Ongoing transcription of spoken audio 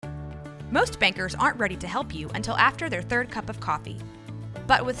Most bankers aren't ready to help you until after their third cup of coffee.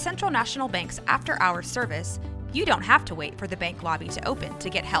 But with Central National Bank's after-hours service, you don't have to wait for the bank lobby to open to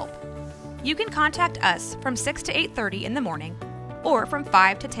get help. You can contact us from 6 to 8:30 in the morning or from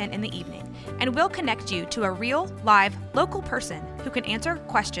 5 to 10 in the evening, and we'll connect you to a real, live, local person who can answer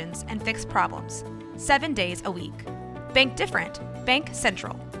questions and fix problems 7 days a week. Bank different. Bank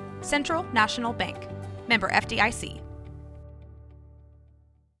Central. Central National Bank. Member FDIC.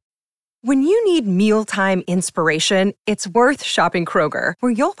 When you need mealtime inspiration, it's worth shopping Kroger,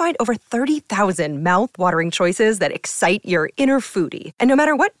 where you'll find over 30,000 mouth-watering choices that excite your inner foodie. And no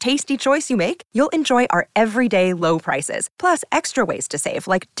matter what tasty choice you make, you'll enjoy our everyday low prices, plus extra ways to save,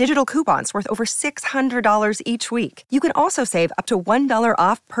 like digital coupons worth over $600 each week. You can also save up to $1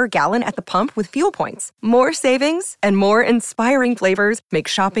 off per gallon at the pump with fuel points. More savings and more inspiring flavors make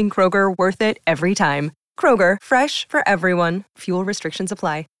shopping Kroger worth it every time. Kroger, fresh for everyone. Fuel restrictions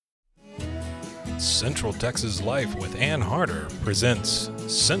apply. Central Texas Life with Ann Harder presents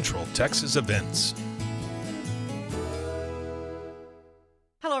Central Texas Events.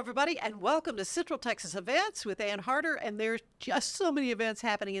 Hello, everybody, and welcome to Central Texas Events with Ann Harder. And there's just so many events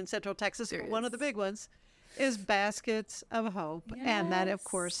happening in Central Texas. But one of the big ones is Baskets of Hope. Yes. And that, of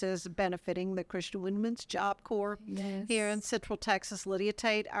course, is benefiting the Christian Women's Job Corps here in Central Texas. Lydia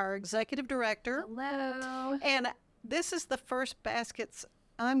Tate, our executive director. Hello. And this is the first Baskets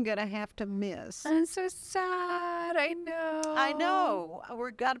I'm going to have to miss. I'm so sad. I know. We're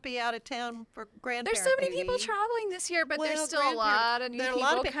got to be out of town for grandparents. There's so many people traveling this year, but there's still a lot of new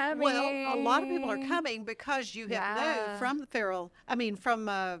people coming. Well, a lot of people are coming because you have moved from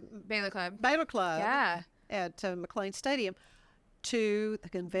Baylor Club. Yeah. At McLean Stadium to the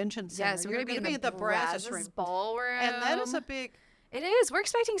convention center. Yes, we're going to be in the Brazos Ballroom. And that is a big... It is. We're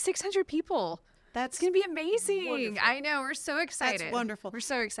expecting 600 people. That's going to be amazing. Wonderful. I know. We're so excited. That's wonderful. We're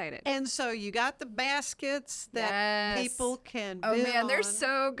so excited. And so you got the baskets that people can build. Oh, man, they're on.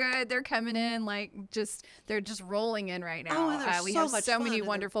 so good. They're coming in they're just rolling in right now. Oh, we so have much so fun. many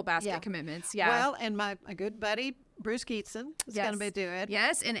wonderful basket commitments. Yeah. Well, and my good buddy, Bruce Geetson, is going to be doing it.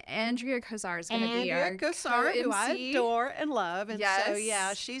 Yes, and Andrea Kosar is going to be our Kosar, who I adore and love. And so,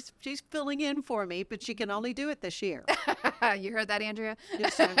 yes. she's filling in for me, but she can only do it this year. You heard that, Andrea?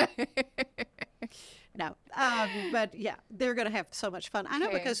 Yes, sir. No, but yeah, they're going to have so much fun. I know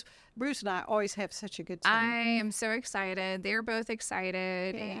because Bruce and I always have such a good time. I am so excited. They're both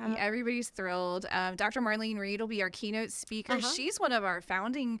excited. Yeah. Everybody's thrilled. Dr. Marlene Reed will be our keynote speaker. She's one of our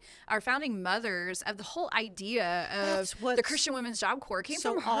founding mothers of the whole idea of the Christian Women's Job Corps. It came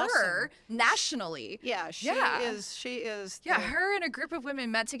from her nationally. Yeah, she is. Yeah, her and a group of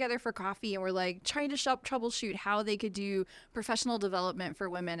women met together for coffee and were like trying to troubleshoot how they could do professional development for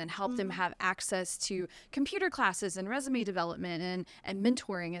women and help them have access to computer classes and resume development and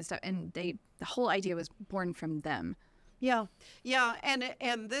mentoring and stuff. And the whole idea was born from them. Yeah,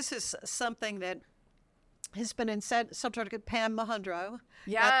 and this is something that has been in Central Pam Mahundro.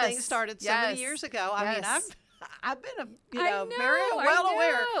 Yes, that thing started so many years ago. I mean, I've been very well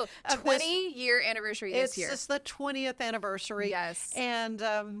aware of 20-year anniversary this year. It's the 20th anniversary. Yes, and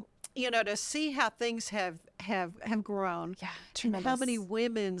to see how things have grown. Yeah, tremendous. How many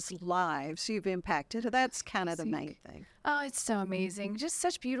women's lives you've impacted. That's kind of the main thing. Oh, it's so amazing. Just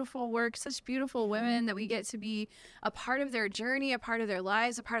such beautiful work, such beautiful women that we get to be a part of their journey, a part of their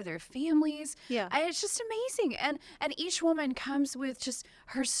lives, a part of their families. Yeah. And it's just amazing. And each woman comes with just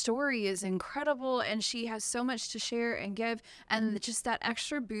her story is incredible and she has so much to share and give. And just that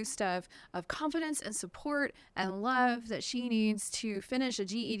extra boost of confidence and support and love that she needs to finish a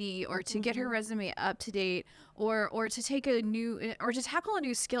GED or to get her resume up to date or to take to tackle a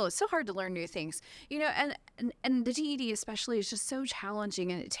new skill. It's so hard to learn new things, and the GED especially is just so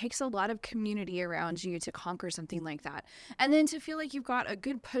challenging, and it takes a lot of community around you to conquer something like that. And then to feel like you've got a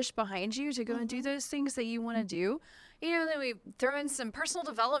good push behind you to go and do those things that you want to do. Then we throw in some personal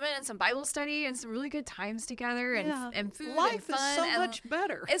development and some Bible study and some really good times together and food Life and fun. Life is so much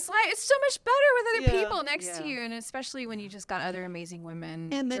better. It's so much better with other people next to you, and especially when you just got other amazing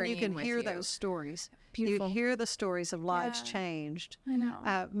women. And then you can hear those stories. Beautiful. You hear the stories of lives changed. I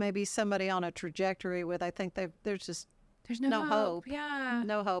know. Maybe somebody on a trajectory with, I think there's no hope. Yeah.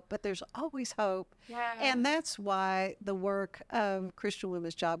 No hope, but there's always hope. Yeah. And that's why the work of Christian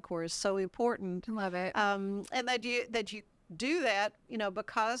Women's Job Corps is so important. I love it. And that you do that,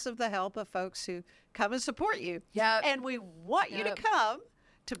 because of the help of folks who come and support you. Yeah. And we want you to come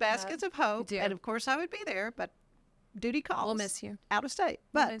to Baskets of Hope. We do. And of course I would be there, but duty calls. We'll miss you. Out of state.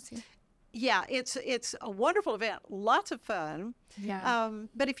 But we'll miss you. yeah, it's a wonderful event. Lots of fun. Yeah.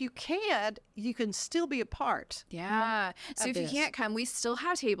 But if you can't, you can still be a part. Yeah. So if you this. can't come, we still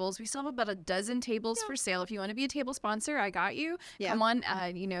have tables. We still have about a dozen tables for sale. If you want to be a table sponsor, I got you. Yeah. Come on,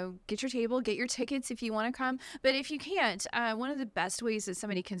 get your table, get your tickets if you want to come. But if you can't, one of the best ways that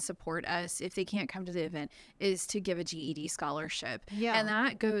somebody can support us if they can't come to the event is to give a GED scholarship. Yeah. And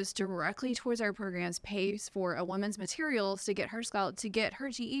that goes directly towards our programs, pays for a woman's materials to get her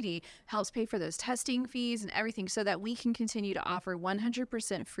GED, helps pay for those testing fees and everything so that we can continue to offer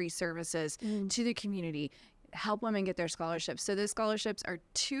 100% free services to the community, help women get their scholarships. So those scholarships are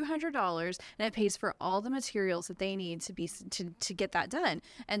 $200, and it pays for all the materials that they need to get that done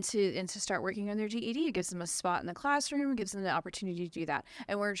and to start working on their GED. It gives them a spot in the classroom, gives them the opportunity to do that.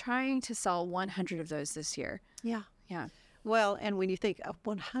 And we're trying to sell 100 of those this year. Yeah. Yeah. Well, and when you think of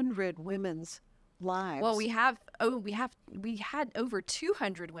 100 women's lives. Well, we had over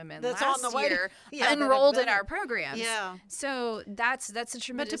 200 women That's last on the way to- year yeah, that have enrolled in been- our programs. Yeah. So that's a But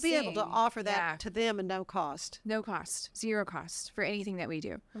tremendous to be able to thing. offer that Yeah. to them at no cost. No cost, zero cost for anything that we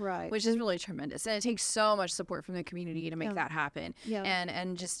do. Right. Which is really tremendous. And it takes so much support from the community to make that happen. Yeah.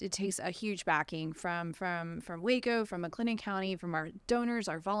 And just it takes a huge backing from Waco, from McLennan County, from our donors,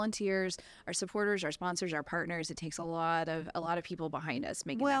 our volunteers, our supporters, our sponsors, our partners. It takes a lot of people behind us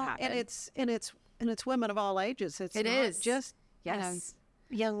making that happen. and it's women of all ages. It's It not is. just Yes.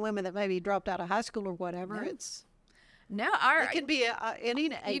 young women that maybe dropped out of high school or whatever. No. It our can be any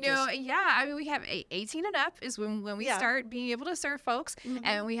age. I mean, we have 18 and up is when we Yeah. start being able to serve folks,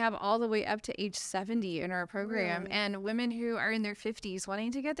 and we have all the way up to age 70 in our program, Really? and women who are in their 50s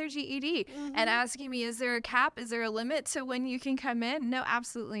wanting to get their GED and asking me, is there a cap? Is there a limit to when you can come in? No,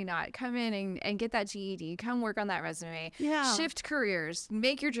 absolutely not. Come in and get that GED. Come work on that resume. Yeah. Shift careers.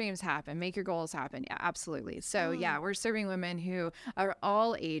 Make your dreams happen. Make your goals happen. Yeah, absolutely. So yeah, we're serving women who are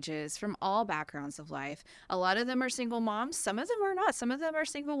all ages, from all backgrounds of life. A lot of them are single moms. Some of them are not. Some of them are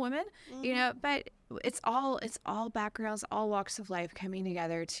single women. But it's all backgrounds, all walks of life coming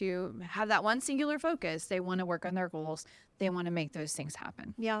together to have that one singular focus. They want to work on their goals. They want to make those things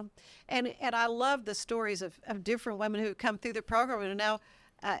happen. Yeah, and I love the stories of different women who come through the program and now,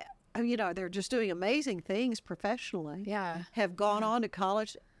 they're just doing amazing things professionally. Yeah. Have gone on to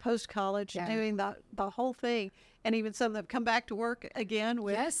college, post college, Yeah. doing the whole thing, and even some that have come back to work again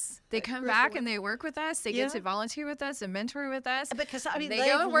with. Yes, they come Crystal back with- and they work with us. They Yeah. get to volunteer with us and mentor with us. Because they they've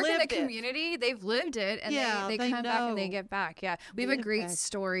go and work in the lived it. community. They've lived it, and Yeah, they they come back and they know get back. Yeah, we have the a great impact.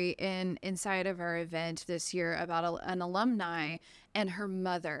 story inside of our event this year about an alumni and her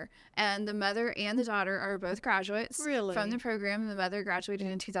mother. And the mother and the daughter are both graduates Really? from the program. The mother graduated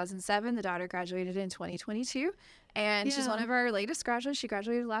in 2007. The daughter graduated in 2022. And she's Yeah. one of our latest graduates. She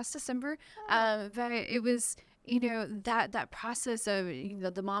graduated last December. But it was, that process of,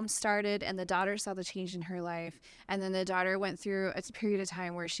 the mom started and the daughter saw the change in her life. And then the daughter went through a period of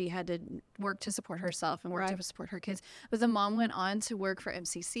time where she had to work to support herself and work Right. to support her kids. But the mom went on to work for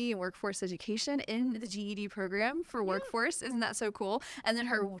MCC and workforce education in the GED program for workforce. Isn't that so cool? And then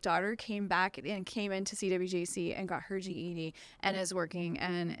her daughter came back and came into CWJC and got her GED and is working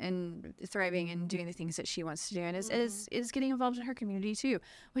and thriving and doing the things that she wants to do, and is getting involved in her community too,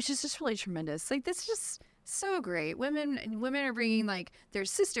 which is just really tremendous. Like, this is just so great. Women are bringing like their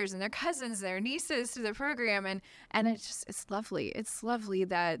sisters and their cousins, their nieces to the program, and it's lovely. It's lovely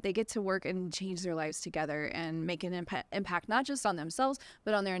that they get to work and change their lives together and make an impact not just on themselves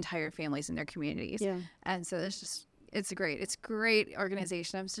but on their entire families and their communities. Yeah. And so it's great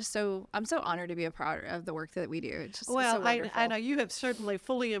organization. I'm so honored to be a part of the work that we do. It's just Well, so wonderful. I know you have certainly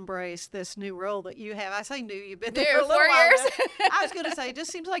fully embraced this new role that you have. I say new, you've been New, there for a little 4 while years. now. I was going to say, it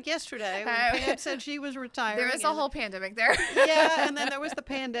just seems like yesterday when Pam said she was retiring. There was a and- whole pandemic there. yeah, and then there was the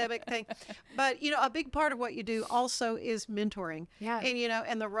pandemic thing. But, a big part of what you do also is mentoring. Yeah. And,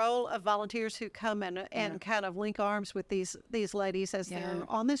 and the role of volunteers who come and kind of link arms with these ladies as they're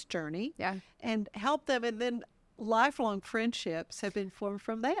on this journey. Yeah. And help them, and then lifelong friendships have been formed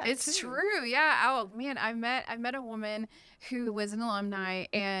from that. It's too. true. Yeah. Oh man, I met a woman who was an alumni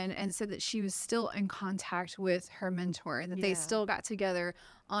and said that she was still in contact with her mentor, that they Yeah. still got together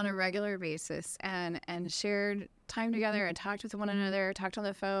on a regular basis and shared time together and talked with one another, talked on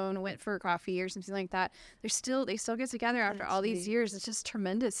the phone, went for coffee or something like that. They still get together after all these years. It's just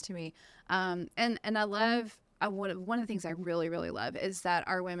tremendous to me. And I love one of the things I really, really love is that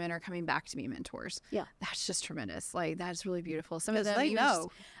our women are coming back to be mentors. Yeah. That's just tremendous. Like, that's really beautiful. Some of 'Cause them, they even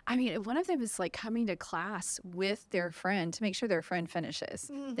know. one of them is like coming to class with their friend to make sure their friend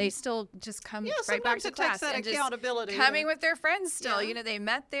finishes. They still just come Yeah, right back sometimes to it takes class that and just accountability coming to- with their friends still. Yeah. They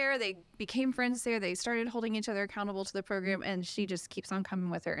met there, they became friends there, they started holding each other accountable to the program, and she just keeps on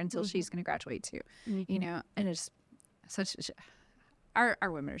coming with her until she's going to graduate too. And it's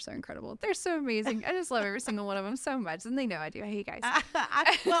our women are so incredible. They're so amazing. I just love every single one of them so much, and they know I do. Hey guys.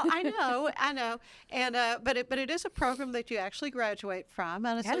 Well, I know, and but it is a program that you actually graduate from,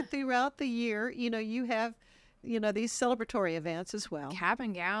 and so throughout the year, you have, these celebratory events as well. Cap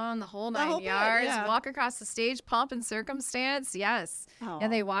and gown, the whole whole nine bit, yards. yeah. Walk across the stage, pomp and circumstance. Yes.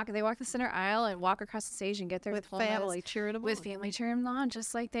 And they walk the center aisle and walk across the stage and get their With diplomas. family cheering them With on. family cheering them on,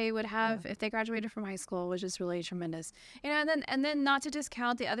 just like they would have if they graduated from high school, which is really tremendous. And then not to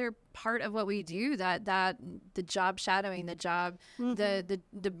discount the other part of what we do, that the job shadowing, the job, the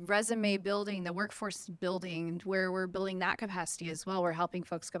resume building, the workforce building, where we're building that capacity as well. We're helping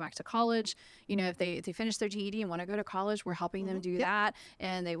folks go back to college. If they finish their GED and want to go to college, we're helping them do that.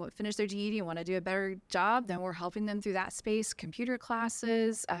 And they finish their GED and want to do a better job, then we're helping them through that space. Computer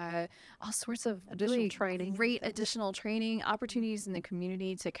classes, all sorts of really training. great additional training opportunities in the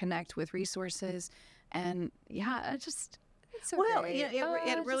community to connect with resources. And it's so Well, great.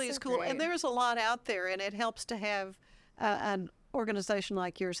 it really is cool. And there's a lot out there, and it helps to have an organization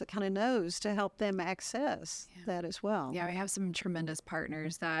like yours that kind of knows to help them access that as well. Yeah, we have some tremendous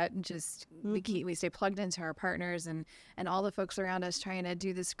partners that just we stay plugged into our partners and all the folks around us, trying to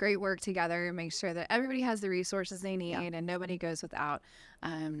do this great work together and make sure that everybody has the resources they need and nobody goes without.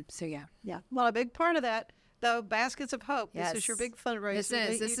 Yeah. Well, a big part of that, though, Baskets of Hope. Yes. This is your big fundraiser.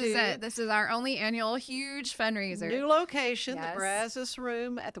 This is it. This is our only annual huge fundraiser. New location, Yes. the Brazos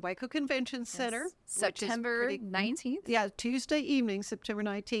Room at the Waco Convention Center. which is September pretty- 19th. Yeah, Tuesday evening, September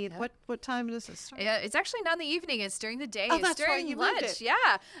 19th. What time does it start? Yeah, it's actually not in the evening. It's during the day. Oh, It's that's right, during you moved lunch. it.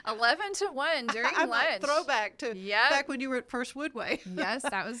 Yeah, 11 to 1 during I'm lunch. a throwback to back when you were at First Woodway. Yes,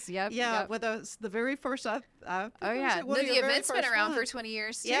 that was Yeah, Yep. with us, the very first. Oh yeah, one of the your very event's been first around for ones. 20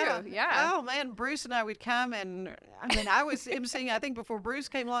 years too. Yeah. Yeah. Oh man, Bruce and I would come, and I was emceeing, I think, before Bruce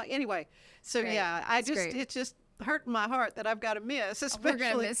came along. Anyway, so Great. yeah, That's great. it's just hurting my heart that I've got to miss, We're especially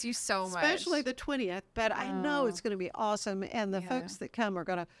gonna miss you so much. especially the 20th. But I know it's going to be awesome, and the folks that come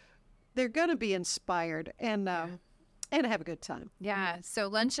they're gonna be inspired and have a good time. Yeah. So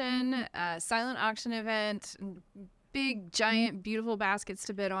luncheon, silent auction event, big, giant, beautiful baskets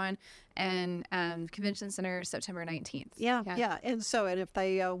to bid on, and convention center September 19th. Yeah. And if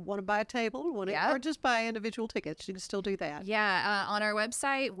they want to buy a table, or just buy individual tickets, you can still do that. Yeah. On our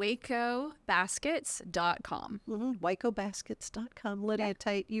website, wacobaskets.com. WacoBaskets.com. Lydia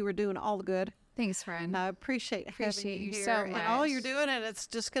Tate, you were doing all the good. Thanks, friend. I appreciate having you here so and all you're much. doing, and it's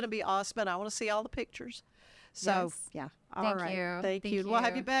just going to be awesome. And I want to see all the pictures. So Yes. yeah, all Thank right. you. Thank Thank you. We'll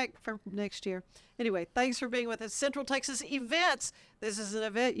have you. you back for next year. Anyway, thanks for being with us. Central Texas Events. This is an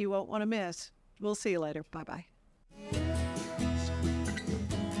event you won't want to miss. We'll see you later. Bye bye.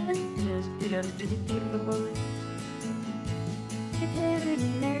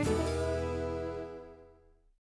 Thank you.